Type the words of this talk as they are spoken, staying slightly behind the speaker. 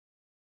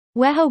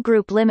WEJO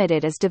Group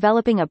Limited is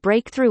developing a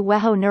breakthrough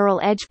WEJO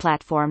neural edge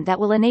platform that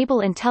will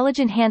enable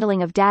intelligent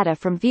handling of data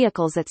from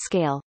vehicles at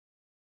scale.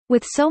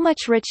 With so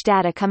much rich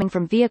data coming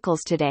from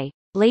vehicles today,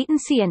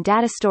 latency and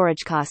data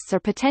storage costs are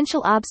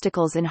potential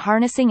obstacles in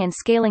harnessing and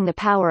scaling the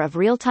power of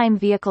real-time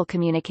vehicle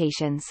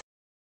communications.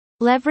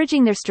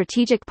 Leveraging their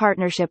strategic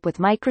partnership with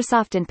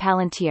Microsoft and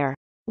Palantir,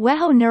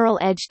 WEJO Neural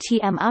Edge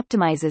TM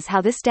optimizes how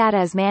this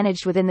data is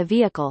managed within the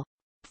vehicle,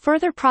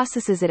 further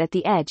processes it at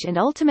the edge and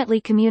ultimately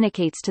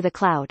communicates to the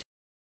cloud.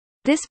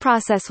 This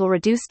process will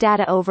reduce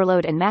data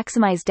overload and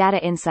maximize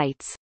data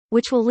insights,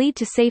 which will lead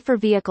to safer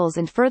vehicles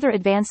and further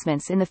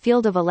advancements in the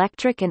field of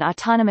electric and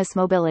autonomous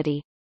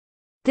mobility.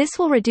 This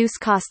will reduce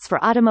costs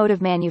for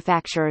automotive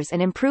manufacturers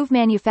and improve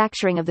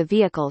manufacturing of the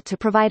vehicle to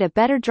provide a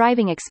better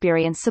driving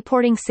experience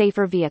supporting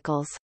safer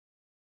vehicles.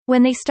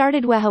 When they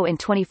started WEJO in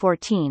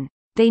 2014,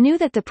 they knew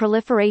that the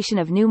proliferation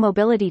of new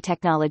mobility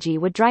technology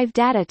would drive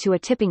data to a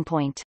tipping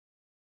point.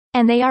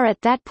 And they are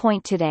at that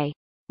point today.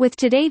 With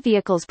today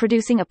vehicles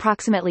producing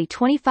approximately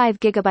 25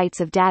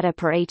 gigabytes of data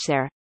per each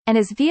there, and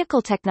as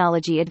vehicle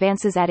technology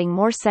advances adding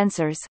more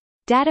sensors,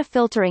 data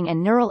filtering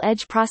and neural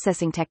edge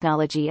processing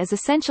technology is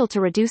essential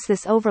to reduce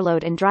this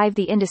overload and drive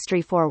the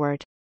industry forward.